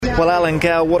Well, Alan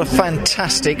Gale, what a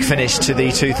fantastic finish to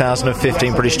the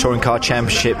 2015 British Touring Car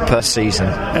Championship season.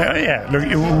 Yeah,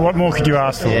 look, what more could you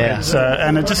ask for? Yeah.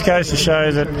 And it just goes to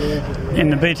show that in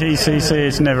the BTCC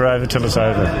it's never over till it's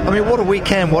over. I mean, what a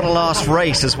weekend, what a last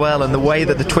race as well, and the way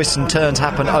that the twists and turns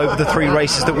happen over the 3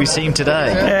 races that we've seen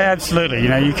today. Yeah, absolutely. You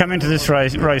know, you come into this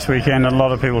race weekend and a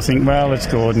lot of people think, well, it's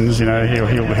Gordon's, you know,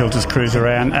 he'll just cruise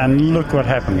around, and look what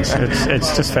happens.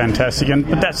 It's just fantastic,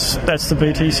 but that's the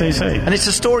BTCC. And it's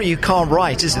a story you can't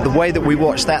write, is it? The way that we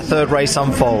watched that 3rd race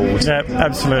unfold. Yeah,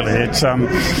 absolutely. It's you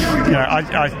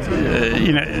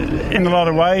know, in a lot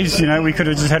of ways, you know, we could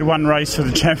have just had 1 race for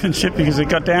the championship because it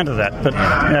got down to that. But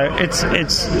you know, it's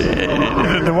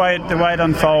the way it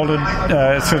unfolded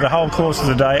through the whole course of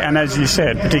the day, and as you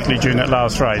said, particularly during that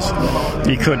last race,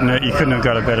 you couldn't have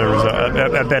got a better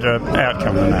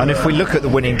outcome than that. And if we look at the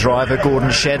winning driver, Gordon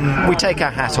Shedden, we take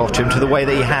our hat off to him to the way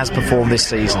that he has performed this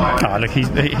season. Oh, look, he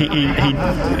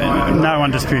no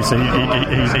one disputes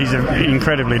that he's an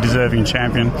incredibly deserving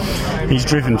champion. He's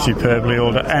driven superbly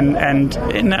all day, and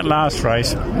in that last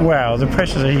race, wow, the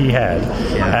pressure that he had,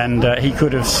 and he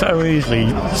could have so easily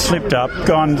slipped up,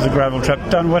 gone to the gravel trap,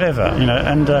 done whatever, you know,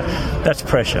 and that's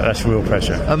pressure, that's real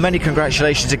pressure. Many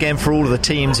congratulations again for all of the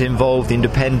teams involved, the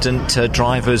independent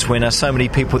drivers winner, so many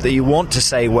people that you want to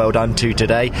say well done to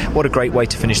today. What a great way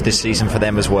to finish this season for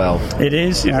them as well. It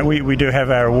is. You know, we do have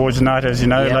our awards night, as you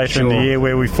know, later in the year,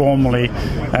 where we formally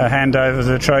hand over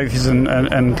the trophies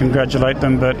and congratulate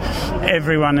them. But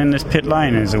everyone in this pit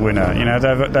lane is a winner. You know,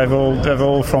 they've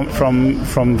all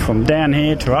from down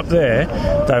here to up there,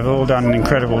 they've all done an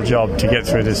incredible job to get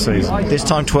through this season. This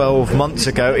time 12 months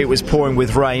ago it was pouring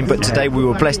with rain, but today we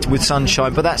were blessed with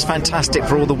sunshine. But that's fantastic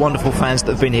for all the wonderful fans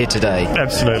that have been here today.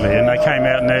 Absolutely, and they came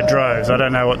out in their droves. I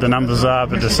don't know what the numbers are,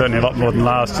 but there's certainly a lot more than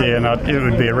last year, and it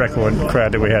would be a record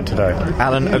crowd that we had today.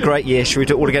 Alan, a great year. Should we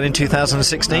do it all again in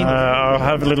 2016? I'll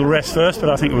have a little rest first, but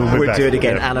I think we'll be back. Do it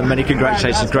again. Alan, many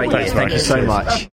congratulations. Great year. Thank you so much.